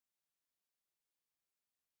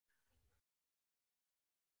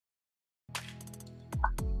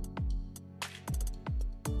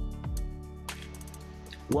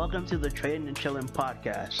Welcome to the Trading and Chilling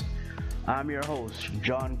podcast. I'm your host,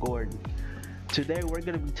 John Gordon. Today we're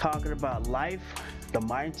going to be talking about life, the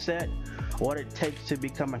mindset, what it takes to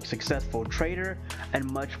become a successful trader, and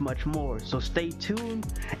much, much more. So stay tuned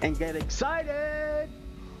and get excited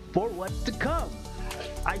for what's to come.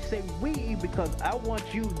 I say we because I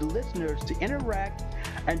want you, the listeners, to interact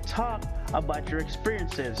and talk about your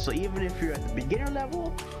experiences. So even if you're at the beginner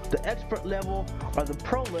level, the expert level, or the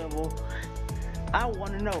pro level, I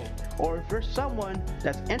want to know. Or if you're someone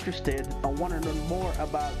that's interested and want to know more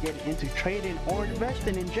about getting into trading or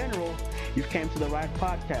investing in general, you've came to the right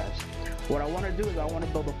podcast. What I want to do is I want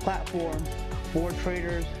to build a platform for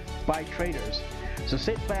traders by traders. So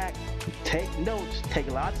sit back, take notes,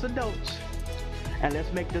 take lots of notes, and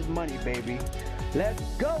let's make this money, baby. Let's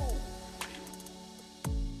go!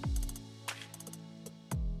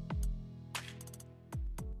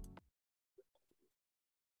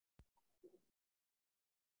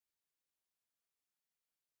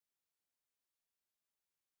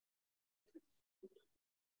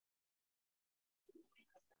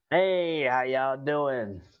 Hey, how y'all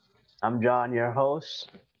doing? I'm John, your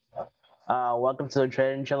host. Welcome to the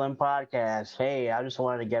Trading and Chilling podcast. Hey, I just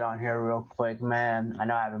wanted to get on here real quick, man. I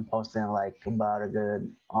know I haven't posted in like about a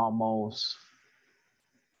good almost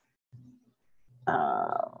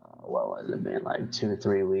what was it been like 2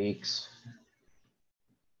 3 weeks?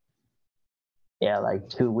 Yeah, like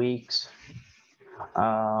 2 weeks.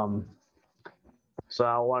 Um, so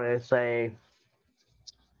I wanted to say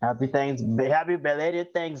happy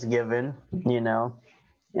belated Thanksgiving,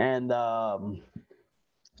 and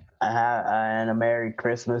and a Merry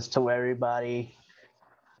Christmas to everybody,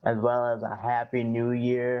 as well as a Happy New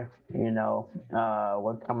Year.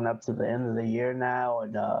 We're coming up to the end of the year now,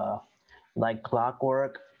 and like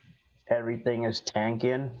clockwork, everything is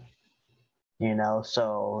tanking.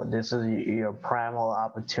 So this is your primal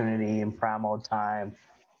opportunity and primal time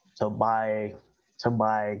to buy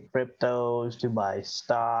cryptos, to buy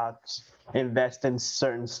stocks, invest in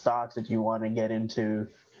certain stocks that you want to get into,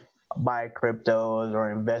 buy cryptos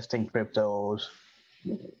or invest in cryptos.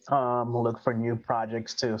 Look for new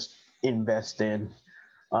projects to invest in,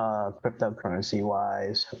 cryptocurrency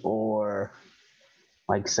wise, or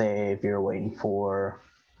like say if you're waiting for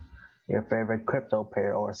your favorite crypto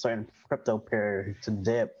pair or a certain crypto pair to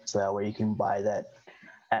dip, so that way you can buy that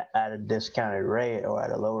at a discounted rate or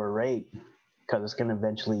at a lower rate, because it's going to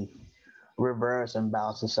eventually reverse and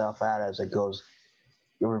balance itself out as it goes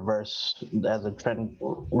reverse, as the trend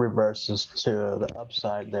reverses to the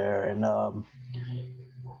upside there. And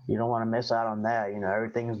you don't want to miss out on that.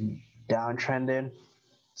 Everything's downtrending,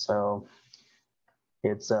 so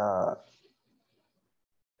it's uh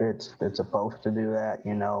it's supposed to do that.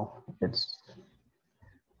 It's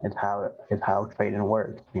how trading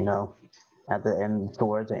works. At the end,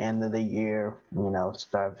 towards the end of the year,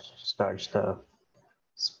 starts to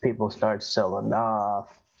people start selling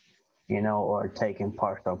off, or taking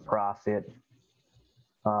partial profit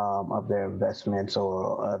of their investments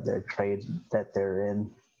or of their trades that they're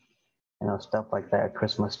in, stuff like that.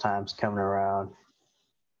 Christmas time's coming around.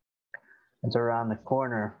 It's around the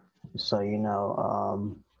corner, so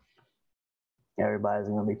everybody's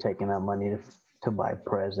gonna be taking that money to buy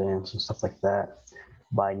presents and stuff like that,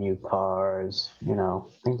 buy new cars,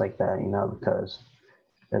 things like that, because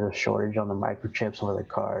there's a shortage on the microchips for the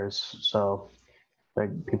cars. So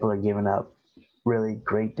people are giving up really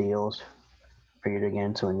great deals for you to get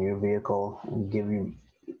into a new vehicle and give you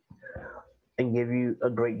a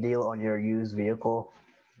great deal on your used vehicle,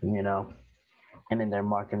 you know, and then they're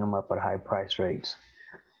marking them up at high price rates.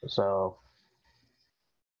 So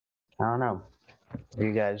I don't know.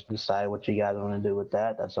 You guys decide what you guys want to do with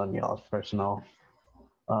that. That's on y'all's personal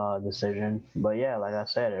decision. But yeah, like I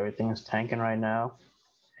said, everything is tanking right now,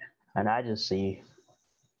 and I just see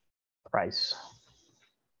price.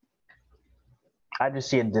 I just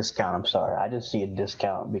see a discount. I'm sorry. I just see a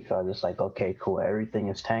discount because it's like, okay, cool. Everything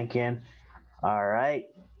is tanking. All right.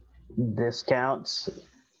 Discounts.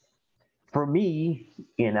 For me,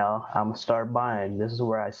 I'm going to start buying. This is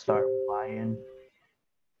where I start buying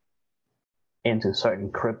into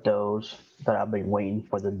certain cryptos that I've been waiting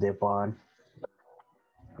for the dip on,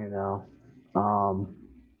 you know. Um,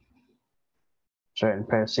 Certain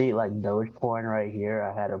pair. See, like Dogecoin right here,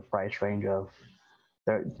 I had a price range of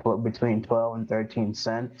between 12 and 13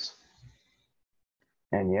 cents.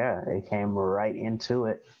 And yeah, it came right into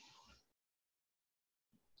it.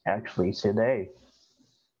 Actually, today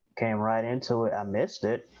came right into it. I missed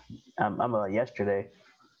it. Yesterday.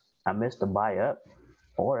 I missed the buy up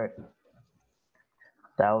for it.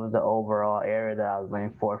 That was the overall area that I was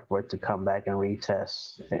waiting for it to come back and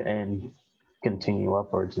retest. And continue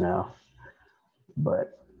upwards now.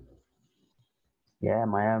 But yeah,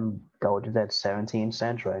 my Doge is at 17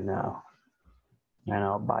 cents right now. And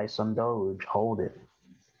I'll buy some Doge, hold it.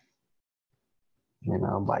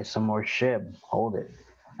 Buy some more SHIB, hold it.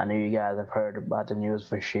 I know you guys have heard about the news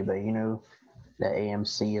for Shiba Inu. The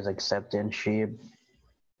AMC is accepting SHIB,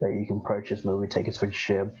 that you can purchase movie tickets for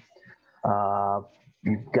SHIB. Uh,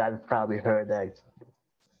 you guys probably heard that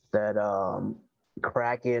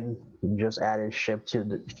Kraken just added Shiba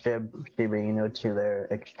Inu to their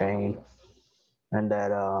exchange, and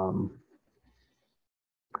that a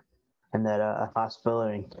hospital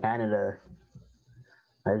in Canada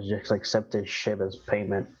has just accepted SHIB as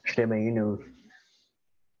payment, Shiba Inu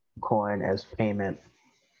coin as payment,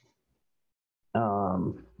 as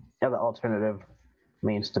an alternative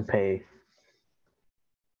means to pay.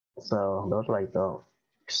 So those are like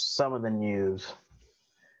some of the news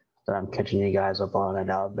that I'm catching you guys up on.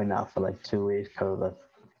 And I've been out for like 2 weeks because of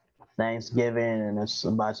Thanksgiving, and it's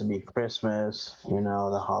about to be Christmas.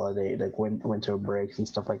 The holiday, like winter breaks and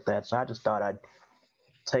stuff like that. So I just thought I'd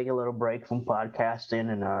take a little break from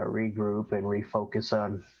podcasting and regroup and refocus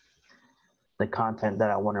on the content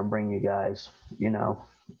that I want to bring you guys.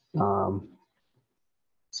 Um,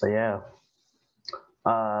 so yeah,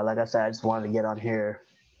 like I said, I just wanted to get on here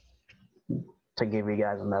to give you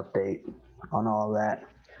guys an update on all that.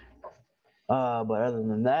 But other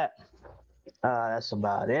than that, that's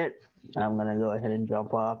about it. I'm gonna go ahead and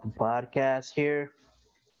jump off the podcast here,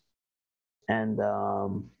 and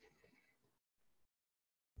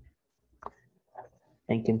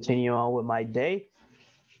continue on with my day.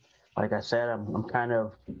 Like I said, I'm kind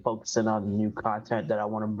of focusing on the new content that I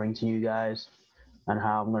want to bring to you guys and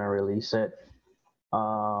how I'm gonna release it.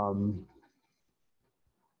 Um,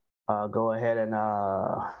 go ahead and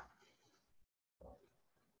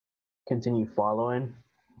continue following.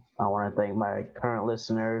 I want to thank my current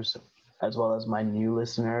listeners as well as my new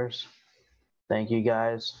listeners. Thank you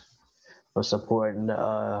guys for supporting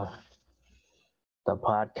the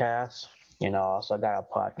podcast. Also got a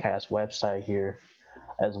podcast website here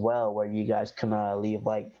as well where you guys can leave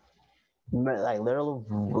like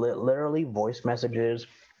literally voice messages.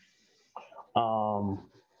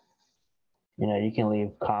 You can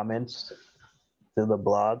leave comments through the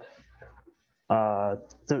blog, uh,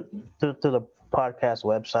 through the podcast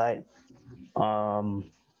website,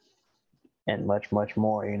 um, and much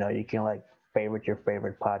more. You can like favorite your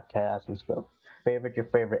favorite podcast and stuff, favorite your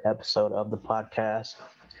favorite episode of the podcast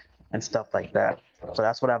and stuff like that. So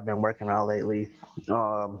that's what I've been working on lately.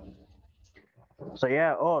 So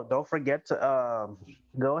yeah. Oh, don't forget to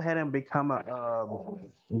go ahead and become a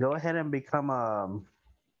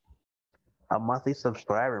monthly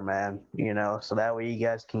subscriber, man. So that way you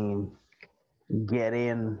guys can get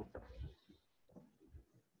in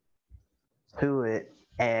to it,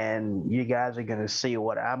 and you guys are gonna see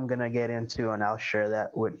what I'm gonna get into, and I'll share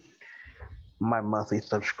that with my monthly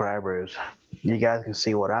subscribers. You guys can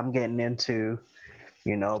see what I'm getting into,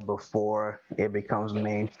 before it becomes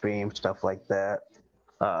mainstream, stuff like that.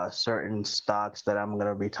 Certain stocks that I'm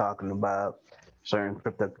gonna be talking about, certain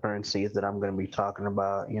cryptocurrencies that I'm gonna be talking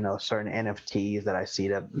about, certain NFTs that I see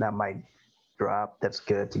that might drop. That's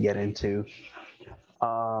good to get into.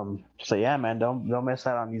 So yeah, man, don't miss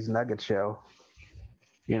out on these nuggets, yo.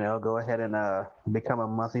 Go ahead and become a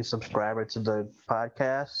monthly subscriber to the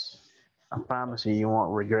podcast. I promise you, you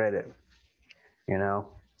won't regret it. You know.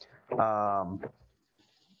 Um,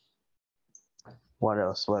 what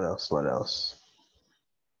else? What else? What else?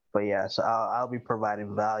 But yeah, so I'll be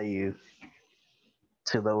providing value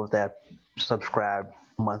to those that subscribe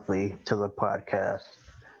monthly to the podcast.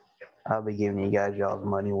 I'll be giving you guys y'all's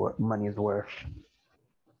money's worth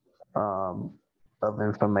um, of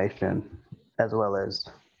information, as well as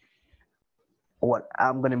what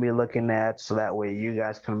I'm going to be looking at, so that way you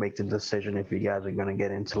guys can make the decision if you guys are going to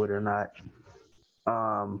get into it or not.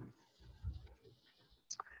 Um,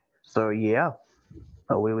 so yeah,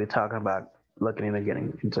 we'll be talking about looking into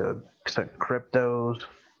getting into cryptos,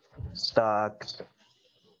 stocks,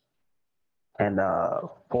 and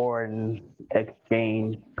foreign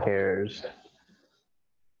exchange pairs.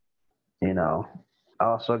 I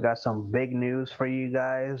also got some big news for you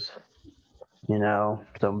guys.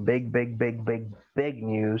 Some big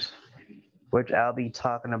news, which I'll be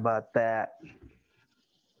talking about that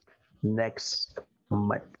next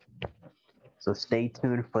month. So stay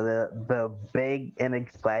tuned for the big and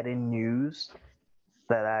exciting news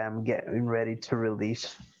that I am getting ready to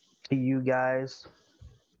release to you guys.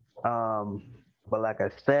 But like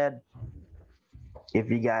I said, if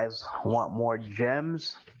you guys want more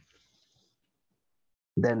gems,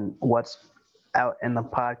 then out in the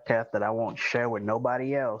podcast that I won't share with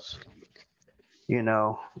nobody else, you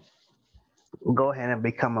know, go ahead and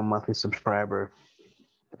become a monthly subscriber.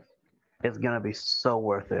 It's gonna be so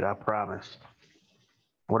worth it, I promise.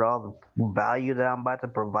 With all the value that I'm about to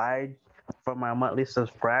provide for my monthly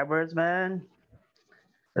subscribers, man,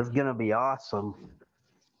 it's gonna be awesome.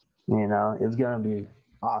 It's gonna be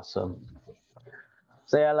awesome.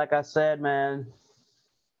 So yeah, like I said, man,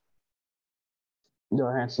 go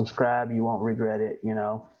ahead and subscribe. You won't regret it.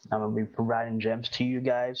 I'm gonna be providing gems to you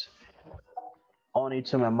guys, only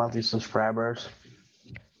to my monthly subscribers.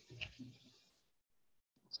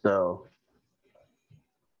 So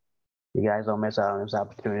you guys don't miss out on this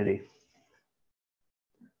opportunity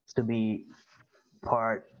to be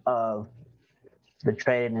part of the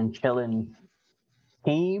trading and chilling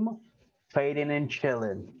team. Trading and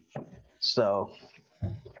chilling. So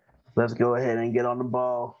let's go ahead and get on the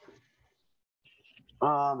ball.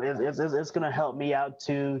 It's gonna help me out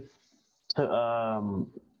to to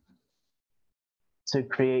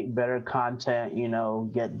create better content.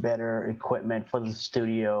 Get better equipment for the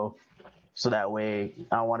studio, so that way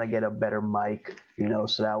I want to get a better mic.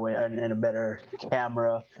 So that way and a better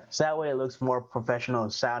camera, so that way it looks more professional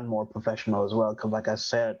and sound more professional as well. Because like I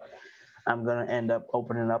said, I'm gonna end up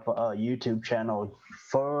opening up a YouTube channel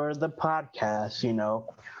for the podcast.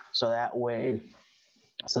 So that way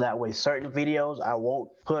certain videos I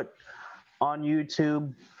won't put on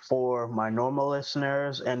YouTube for my normal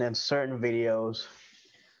listeners, and then certain videos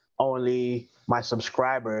only my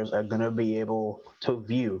subscribers are gonna be able to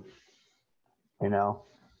view, you know,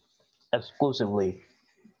 exclusively,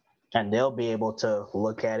 and they'll be able to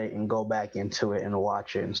look at it and go back into it and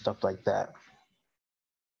watch it and stuff like that.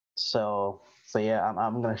 So yeah,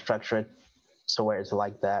 I'm gonna structure it so where it's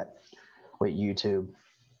like that with YouTube.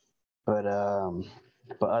 But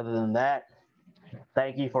other than that,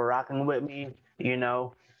 thank you for rocking with me.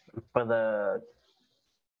 For the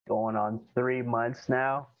going on 3 months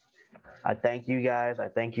now. I thank you guys. I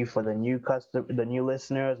thank you for the new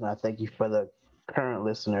listeners, and I thank you for the current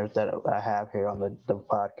listeners that I have here on the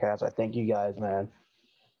podcast. I thank you guys, man.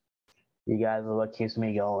 You guys are what keeps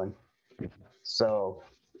me going. So,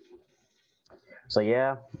 so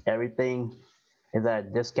yeah, everything is at a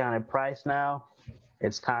discounted price now.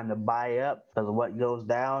 It's time to buy up, because what goes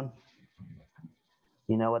down,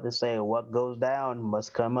 you know what they say, what goes down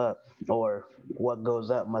must come up, or what goes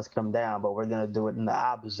up must come down, but we're going to do it in the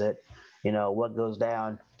opposite. What goes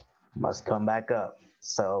down must come back up.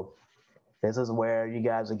 So this is where you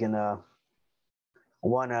guys are going to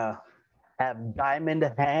want to have diamond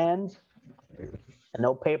hands,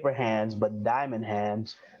 no paper hands, but diamond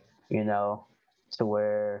hands, you know, to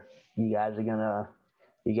where you guys are gonna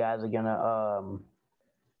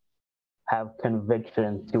have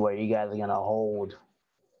conviction, to where you guys are gonna hold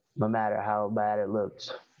no matter how bad it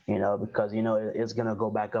looks, because it's gonna go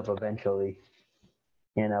back up eventually,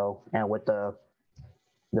 and with the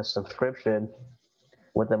subscription,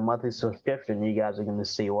 with the monthly subscription, you guys are gonna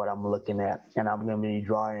see what I'm looking at, and I'm gonna be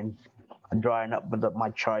drawing up with my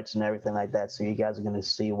charts and everything like that, so you guys are gonna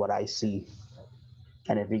see what I see.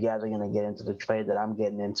 And if you guys are gonna get into the trade that I'm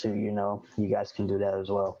getting into, you guys can do that as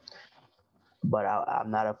well. But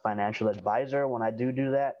I'm not a financial advisor. When I do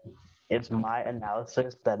that, it's my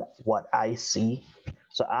analysis that what I see.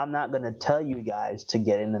 So I'm not gonna tell you guys to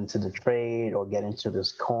get into the trade or get into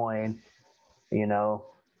this coin. You know,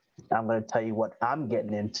 I'm gonna tell you what I'm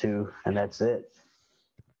getting into, and that's it.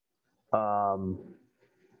 Um,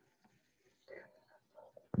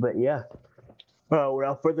 but yeah,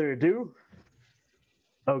 without further ado,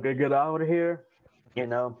 okay, get out of here.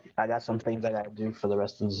 I got some things I gotta do for the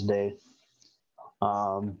rest of this day.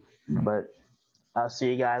 But I'll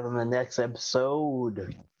see you guys on the next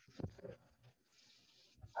episode.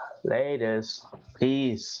 Latest.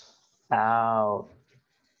 Peace out.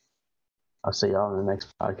 I'll see y'all on the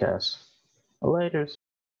next podcast. Laters.